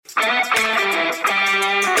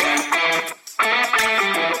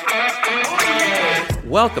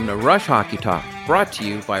Welcome to Rush Hockey Talk, brought to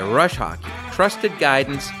you by Rush Hockey, trusted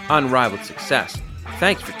guidance, unrivaled success.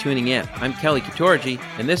 Thanks for tuning in. I'm Kelly Katorji,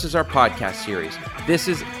 and this is our podcast series. This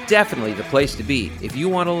is definitely the place to be if you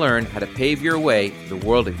want to learn how to pave your way through the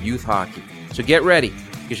world of youth hockey. So get ready,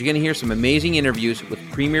 because you're going to hear some amazing interviews with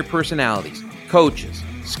premier personalities, coaches,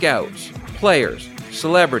 scouts, players,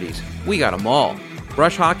 celebrities. We got them all.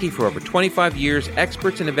 Rush Hockey for over 25 years,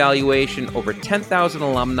 experts in evaluation, over 10,000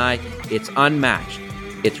 alumni. It's unmatched.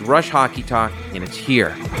 It's Rush Hockey Talk, and it's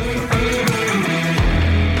here.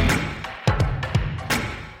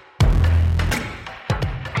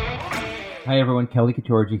 Hi everyone, Kelly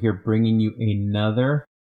Katorji here, bringing you another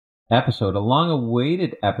episode, a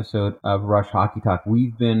long-awaited episode of Rush Hockey Talk.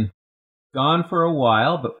 We've been gone for a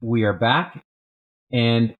while, but we are back,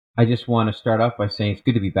 and I just want to start off by saying it's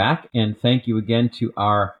good to be back, and thank you again to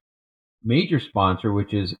our major sponsor,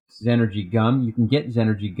 which is Zenergy Gum. You can get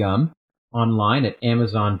Zenergy Gum online at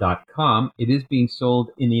Amazon.com. It is being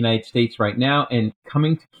sold in the United States right now and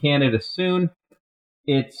coming to Canada soon.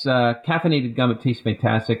 It's caffeinated gum. It tastes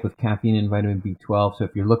fantastic with caffeine and vitamin B12. So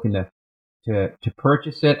if you're looking to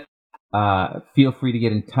purchase it, feel free to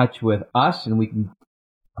get in touch with us and we can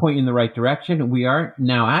point you in the right direction. We are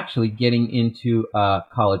now actually getting into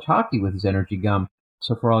college hockey with Zenergy Gum.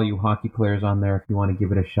 So for all you hockey players on there, if you want to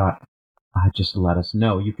give it a shot, just let us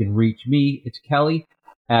know. You can reach me. It's Kelly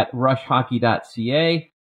at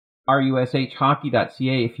rushhockey.ca,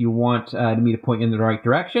 rushhockey.ca if you want me to point you in the right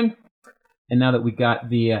direction. And now that we got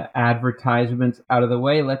the advertisements out of the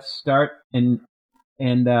way, let's start and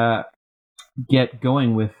get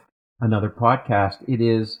going with another podcast. It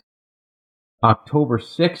is October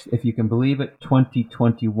 6th, if you can believe it,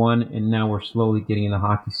 2021, and now we're slowly getting in the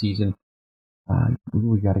hockey season.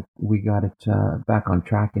 We got it back on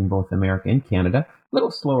track in both America and Canada. A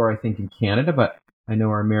little slower, I think, in Canada, but I know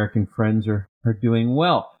our American friends are doing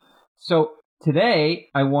well. So today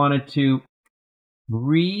I wanted to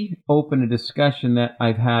reopen a discussion that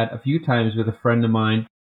I've had a few times with a friend of mine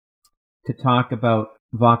to talk about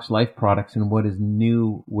Vox Life products and what is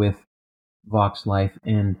new with Vox Life.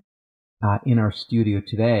 And in our studio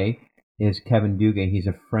today is Kevin Duguay. He's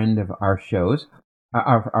a friend of our show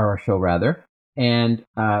rather. And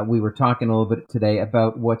we were talking a little bit today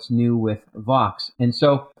about what's new with Vox. And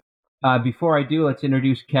so before I do, let's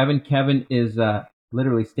introduce Kevin. Kevin is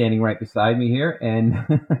literally standing right beside me here, and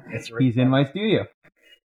he's in my studio.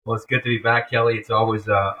 Well, it's good to be back, Kelly. It's always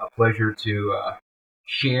a pleasure to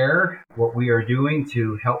share what we are doing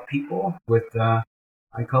to help people with, I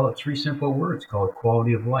call it 3 simple words, called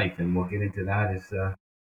quality of life. And we'll get into that as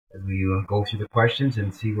we go through the questions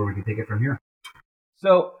and see where we can take it from here.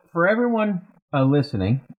 So for everyone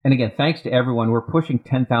listening, and again, thanks to everyone, we're pushing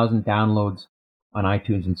 10,000 downloads on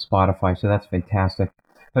iTunes and Spotify, so that's fantastic.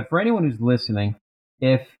 But for anyone who's listening,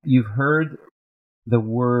 if you've heard the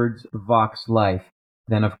words Vox Life,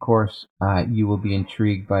 then of course you will be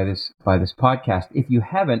intrigued by this podcast. If you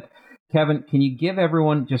haven't, Kevin, can you give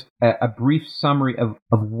everyone just a brief summary of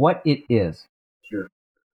what it is? Sure.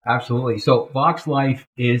 Absolutely. So Vox Life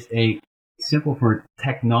is a simple for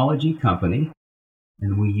technology company,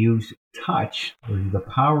 and we use touch, or the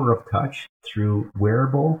power of touch, through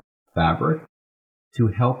wearable fabric to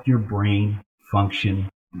help your brain function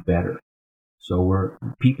better. So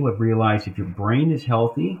people have realized if your brain is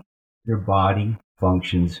healthy, your body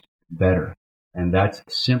functions better. And that's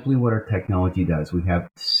simply what our technology does. We have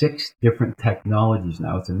 6 different technologies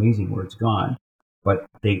now. It's amazing where it's gone. But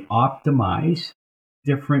they optimize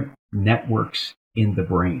different networks in the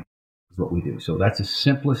brain is what we do. So that's the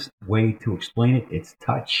simplest way to explain it. It's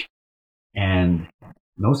touch and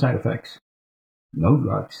no side effects, no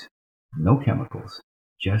drugs, no chemicals,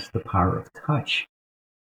 just the power of touch.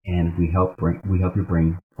 And we help your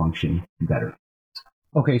brain function better.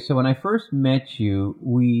 Okay, so when I first met you,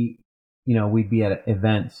 we'd be at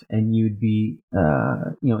events, and you'd be,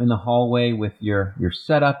 in the hallway with your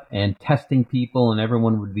setup and testing people, and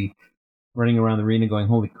everyone would be running around the arena going,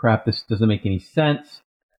 "Holy crap, this doesn't make any sense."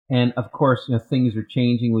 And of course, things are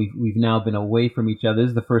changing. We've now been away from each other. This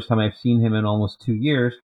is the first time I've seen him in almost 2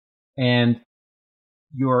 years, and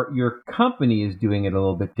your company is doing it a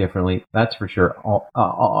little bit differently, that's for sure,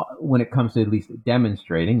 when it comes to at least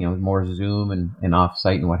demonstrating, more Zoom and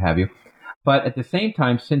off-site and what have you. But at the same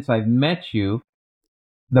time, since I've met you,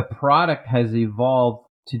 the product has evolved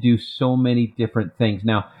to do so many different things.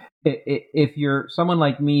 Now, if you're someone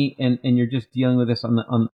like me and you're just dealing with this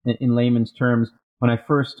in layman's terms, when I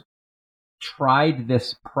first tried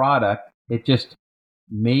this product, it just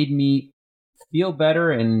made me feel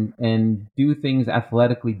better and do things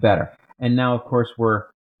athletically better. And now, of course, we're,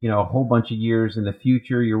 a whole bunch of years in the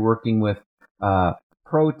future. You're working with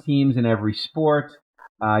pro teams in every sport.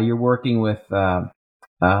 You're working with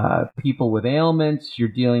people with ailments. You're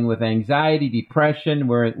dealing with anxiety, depression.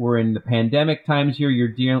 We're in the pandemic times here.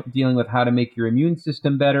 You're dealing with how to make your immune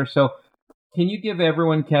system better. So, can you give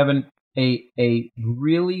everyone, Kevin, a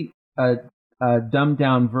really dumbed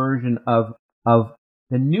down version of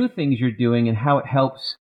the new things you're doing and how it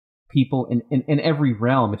helps people in every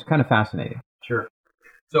realm? It's kind of fascinating. Sure.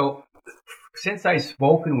 So, since I've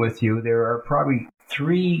spoken with you, there are probably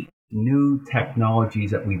 3 new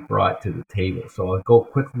technologies that we've brought to the table. So I'll go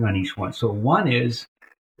quickly on each one. So one is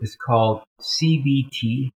called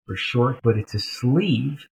CBT for short, but it's a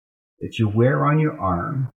sleeve that you wear on your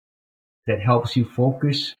arm that helps you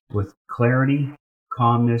focus with clarity,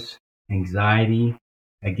 calmness, anxiety,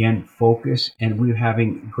 again, focus. And we're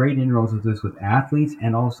having great inroads with this with athletes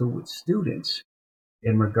and also with students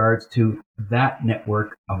in regards to that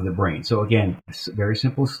network of the brain. So again, a very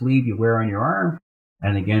simple sleeve you wear on your arm.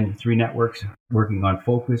 And again, 3 networks working on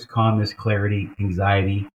focus, calmness, clarity,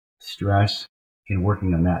 anxiety, stress, and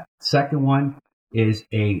working on that. Second one is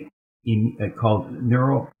called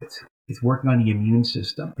Neuro. It's working on the immune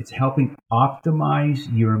system. It's helping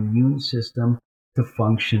optimize your immune system to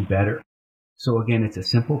function better. So again, it's a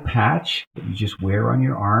simple patch that you just wear on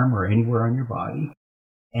your arm or anywhere on your body.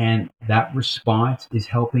 And that response is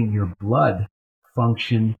helping your blood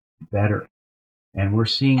function better. And we're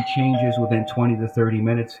seeing changes within 20 to 30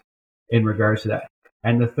 minutes in regards to that.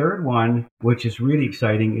 And the third one, which is really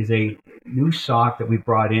exciting, is a new sock that we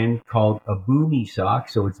brought in called a Boomhi sock.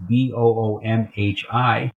 So it's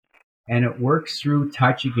BOOMHI. And it works through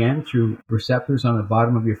touch again, through receptors on the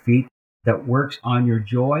bottom of your feet that works on your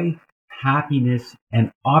joy, happiness,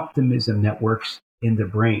 and optimism networks in the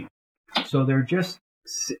brain. So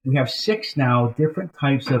we have 6 now different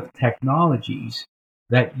types of technologies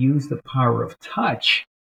that use the power of touch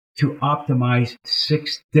to optimize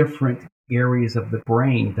 6 different areas of the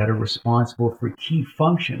brain that are responsible for key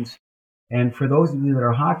functions. And for those of you that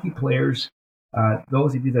are hockey players,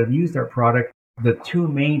 those of you that have used our product, the 2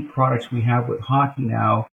 main products we have with hockey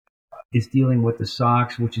now is dealing with the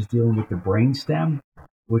socks, which is dealing with the brainstem,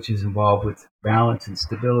 which is involved with balance and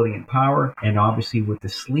stability and power, and obviously with the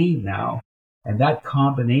sleeve now. And that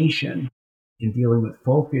combination in dealing with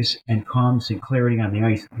focus and calmness and clarity on the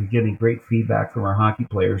ice, we're getting great feedback from our hockey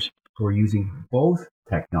players who are using both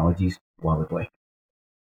technologies while they play.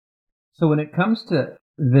 So when it comes to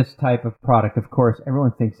this type of product, of course,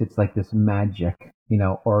 everyone thinks it's like this magic,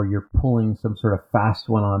 or you're pulling some sort of fast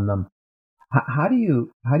one on them. How do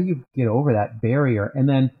you get over that barrier? And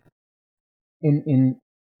then in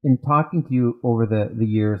talking to you over the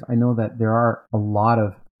years, I know that there are a lot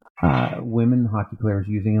of women hockey players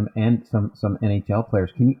using them and some NHL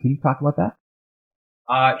players. Can you talk about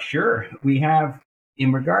that? Sure. We have,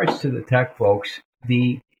 in regards to the tech folks,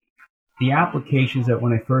 the applications that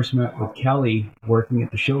when I first met with Kelly working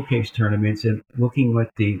at the showcase tournaments and working with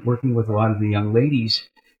a lot of the young ladies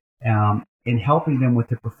in helping them with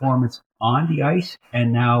the performance on the ice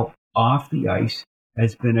and now off the ice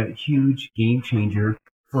has been a huge game changer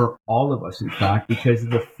for all of us, in fact, because of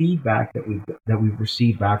the feedback that we've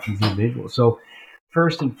received back from these individuals. So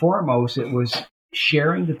first and foremost, it was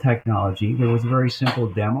sharing the technology. There was a very simple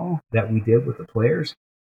demo that we did with the players.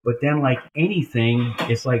 But then, like anything,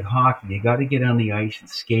 it's like hockey. You got to get on the ice and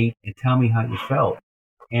skate and tell me how you felt.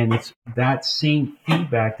 And it's that same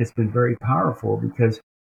feedback that's been very powerful, because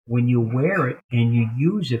when you wear it and you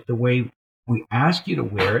use it the way we ask you to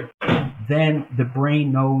wear it, then the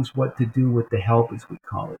brain knows what to do with the help, as we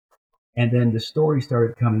call it. And then the story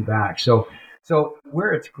started coming back. So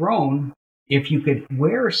where it's grown, if you could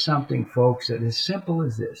wear something, folks, that is simple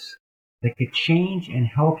as this, that could change and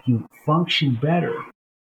help you function better,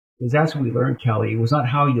 because that's what we learned, Kelly. It was not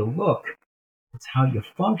how you look, it's how you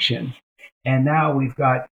function. And now we've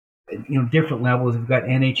got different levels. We've got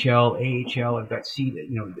NHL, AHL, I've got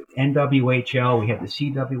NWHL, we have the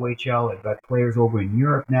CWHL, I've got players over in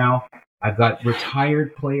Europe now. I've got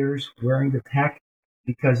retired players wearing the tech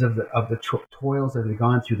because of the toils that they've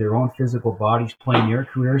gone through their own physical bodies playing their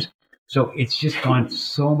careers. So it's just gone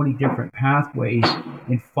so many different pathways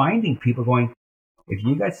in finding people going, if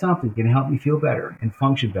you got something that can help me feel better and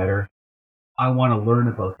function better, I want to learn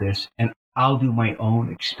about this and I'll do my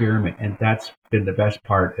own experiment. And that's been the best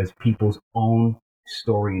part, as people's own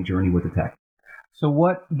story and journey with the tech.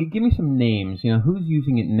 So give me some names, who's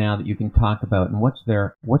using it now that you can talk about, and what's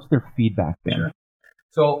their feedback been? Sure.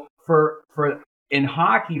 So for in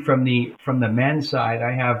hockey from the men's side,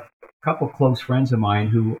 I have a couple close friends of mine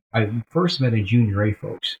who I first met in junior A,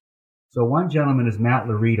 folks. So one gentleman is Matt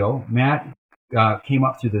Laredo. Matt came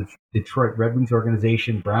up through the Detroit Red Wings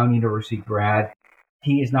organization, Brown University grad.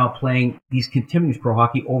 he is now playing, he's continuing pro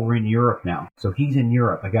hockey over in Europe now. So he's in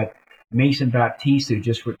Europe. I got Mason Baptiste, who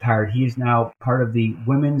just retired. He is now part of the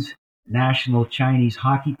women's national Chinese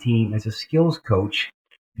hockey team as a skills coach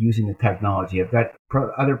using the technology. I've got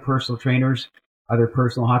other personal trainers, other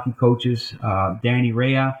personal hockey coaches. Danny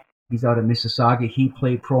Rea, he's out of Mississauga. He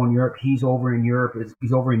played pro in Europe. He's over in Europe.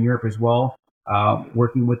 He's over in Europe as well,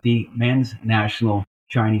 working with the men's national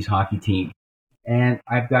Chinese hockey team. And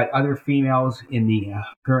I've got other females in the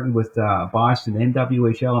currently with Boston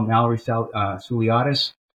NWHL and Mallory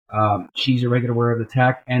Suliadis. She's a regular wearer of the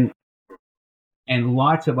tech, and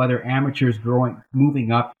lots of other amateurs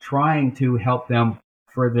moving up, trying to help them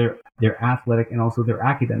for their athletic and also their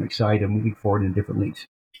academic side of moving forward in different leagues.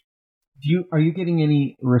 Are you getting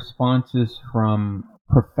any responses from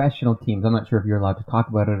professional teams? I'm not sure if you're allowed to talk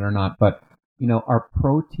about it or not, but are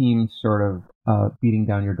pro teams sort of beating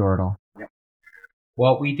down your door at all? Yeah.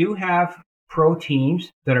 Well, we do have pro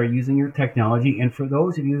teams that are using your technology, and for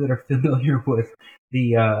those of you that are familiar with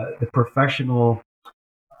the professional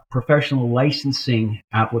licensing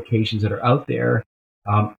applications that are out there,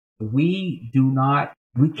 we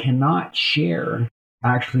cannot share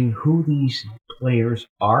actually who these players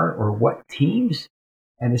are or what teams,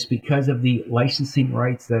 and it's because of the licensing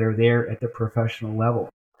rights that are there at the professional level.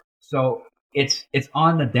 So it's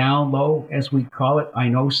on the down low, as we call it. I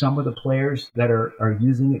know some of the players that are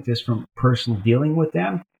using it just from personal dealing with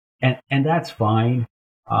them, and that's fine.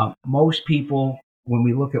 Most people, when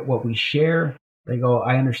we look at what we share, they go,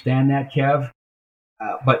 I understand that, Kev,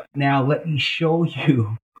 but now let me show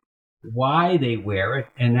you why they wear it.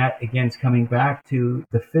 And that, again, is coming back to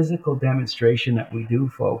the physical demonstration that we do,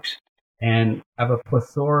 folks. And I have a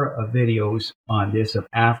plethora of videos on this of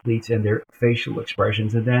athletes and their facial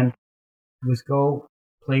expressions. And then just go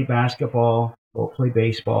play basketball, go play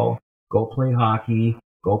baseball, go play hockey,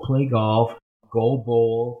 go play golf, go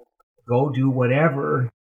bowl, go do whatever,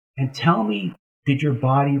 and tell me, did your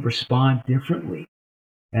body respond differently?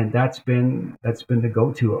 And that's been the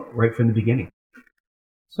go-to right from the beginning.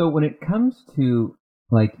 So when it comes to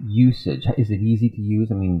like usage, is it easy to use?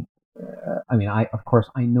 I mean, of course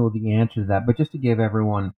I know the answer to that, but just to give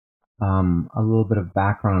everyone a little bit of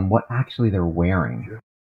background on what actually they're wearing. Sure.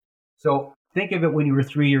 So think of it when you were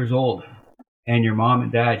 3 years old and your mom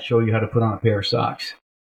and dad show you how to put on a pair of socks.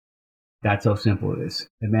 That's how simple it is.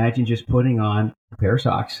 Imagine just putting on a pair of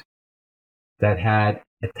socks that had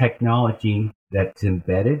a technology that's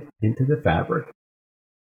embedded into the fabric,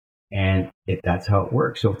 and that's how it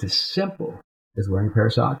works. So it's as simple as wearing a pair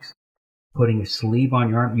of socks, putting a sleeve on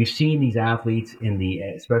your arm. You've seen these athletes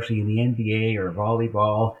especially in the NBA or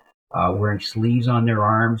volleyball, wearing sleeves on their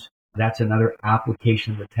arms. That's another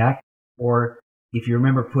application of the tech. Or if you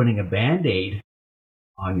remember putting a Band-Aid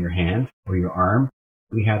on your hand or your arm,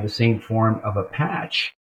 we have the same form of a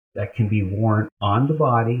patch that can be worn on the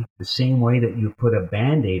body the same way that you put a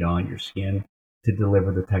Band-Aid on your skin to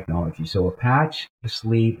deliver the technology. So a patch, a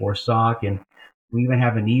sleeve, or sock, and we even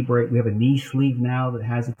have a knee brace. We have a knee sleeve now that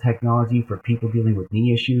has the technology for people dealing with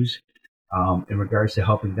knee issues in regards to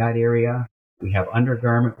helping that area. We have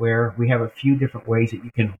undergarment wear. We have a few different ways that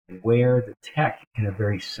you can wear the tech in a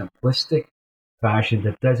very simplistic fashion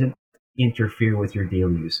that doesn't interfere with your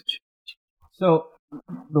daily usage. So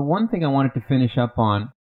the one thing I wanted to finish up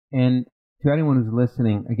on, and to anyone who's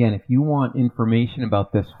listening, again, if you want information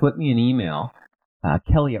about this, flip me an email,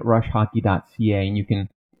 kelly@rushhockey.ca, and you can,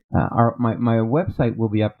 my website will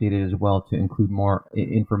be updated as well to include more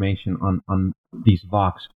information on these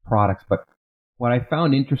Vox products. But what I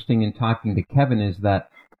found interesting in talking to Kevin is that,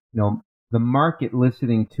 the market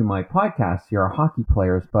listening to my podcast here are hockey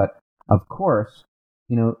players, but of course,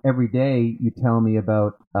 every day you tell me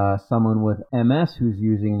about someone with MS who's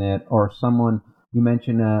using it, or someone, you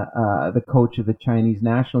mentioned the coach of the Chinese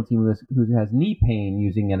national team who has knee pain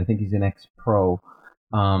using it. I think he's an ex-pro.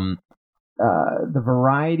 The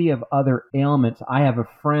variety of other ailments. I have a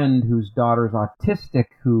friend whose daughter's autistic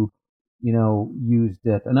who, used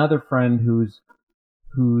it. Another friend whose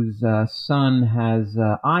son has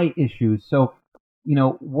eye issues. So,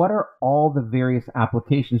 what are all the various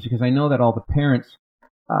applications? Because I know that all the parents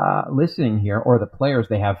listening here, or the players,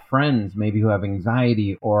 they have friends maybe who have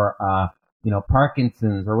anxiety or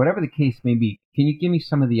Parkinson's or whatever the case may be. Can you give me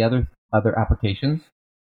some of the other applications?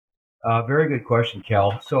 Very good question,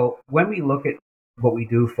 Kel. So when we look at what we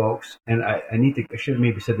do, folks, and I should have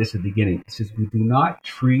maybe said this at the beginning. It says we do not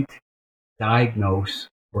treat, diagnose,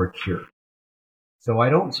 or cure. So I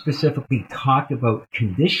don't specifically talk about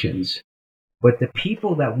conditions, but the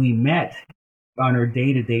people that we met on our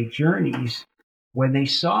day-to-day journeys, when they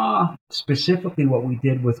saw specifically what we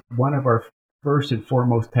did with one of our first and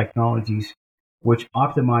foremost technologies, which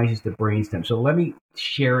optimizes the brainstem. So let me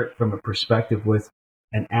share it from a perspective with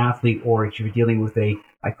an athlete, or if you're dealing with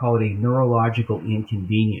I call it a neurological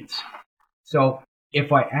inconvenience. So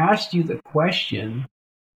if I asked you the question,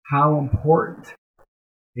 how important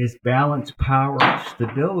is balance, power,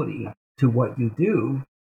 stability to what you do?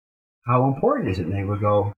 How important is it? And they would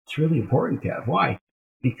go, it's really important, Kev. Why?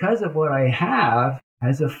 Because of what I have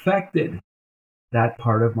has affected that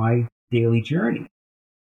part of my daily journey.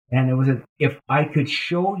 And it was if I could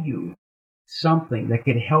show you something that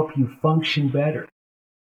could help you function better.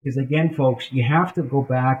 Because again, folks, you have to go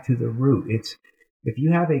back to the root. It's if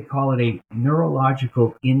you have call it a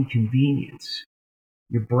neurological inconvenience,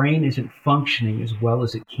 your brain isn't functioning as well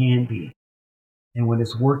as it can be. And when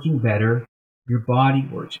it's working better, your body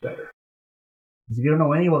works better. If you don't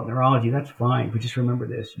know anything about neurology, that's fine. But just remember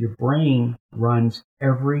this. Your brain runs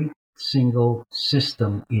every single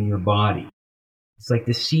system in your body. It's like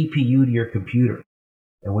the CPU to your computer.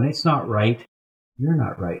 And when it's not right, you're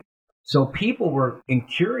not right. So people were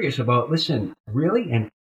curious about, listen, really?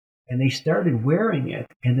 And they started wearing it.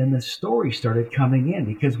 And then the story started coming in,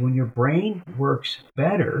 because when your brain works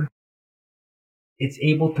better, it's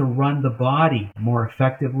able to run the body more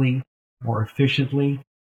effectively, more efficiently.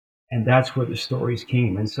 And that's where the stories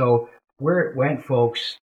came. And so where it went,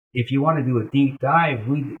 folks, if you want to do a deep dive,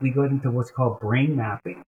 we go into what's called brain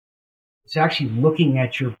mapping. It's actually looking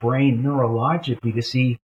at your brain neurologically to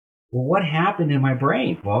see, well, what happened in my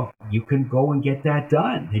brain? Well, you can go and get that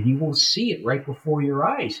done, and you will see it right before your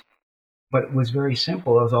eyes. But it was very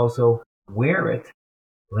simple. It was also, wear it.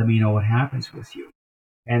 Let me know what happens with you.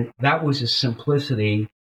 And that was the simplicity.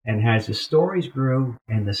 And as the stories grew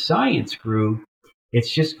and the science grew,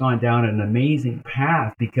 it's just gone down an amazing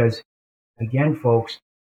path, because, again, folks,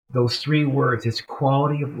 those three words, it's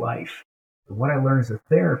quality of life. And what I learned as a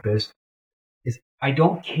therapist is I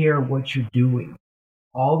don't care what you're doing.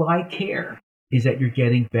 All I care is that you're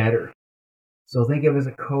getting better. So think of it as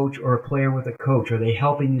a coach or a player with a coach. Are they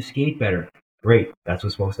helping you skate better? Great. That's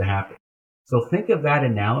what's supposed to happen. So think of that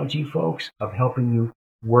analogy, folks, of helping you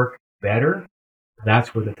work better.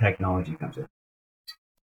 That's where the technology comes in.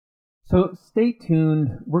 So stay tuned.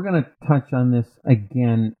 We're going to touch on this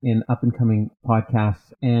again in up-and-coming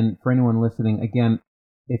podcasts. And for anyone listening, again,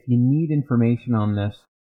 if you need information on this,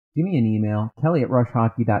 give me an email,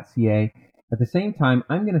 kelly@rushhockey.ca. At the same time,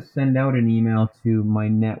 I'm going to send out an email to my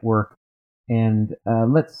network, and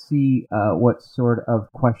let's see what sort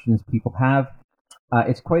of questions people have.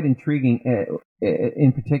 It's quite intriguing,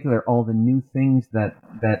 in particular, all the new things that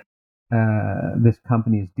this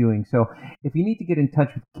company is doing. So if you need to get in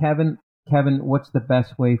touch with Kevin, what's the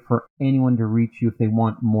best way for anyone to reach you if they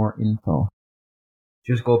want more info?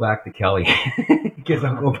 Just go back to Kelly, because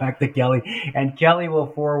I'll go back to Kelly, and Kelly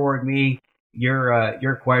will forward me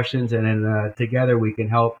your questions, and then together we can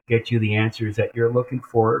help get you the answers that you're looking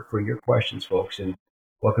for your questions, folks. And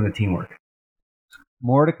welcome to Teamwork.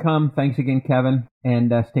 More to come. Thanks again, Kevin,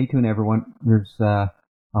 and stay tuned, everyone. There's a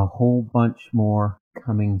whole bunch more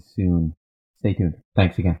coming soon. Stay tuned.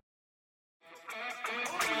 Thanks again.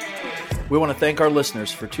 We want to thank our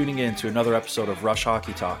listeners for tuning in to another episode of Rush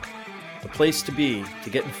Hockey Talk, the place to be to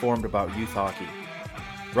get informed about youth hockey.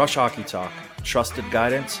 Rush Hockey Talk, trusted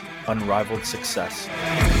guidance, unrivaled success.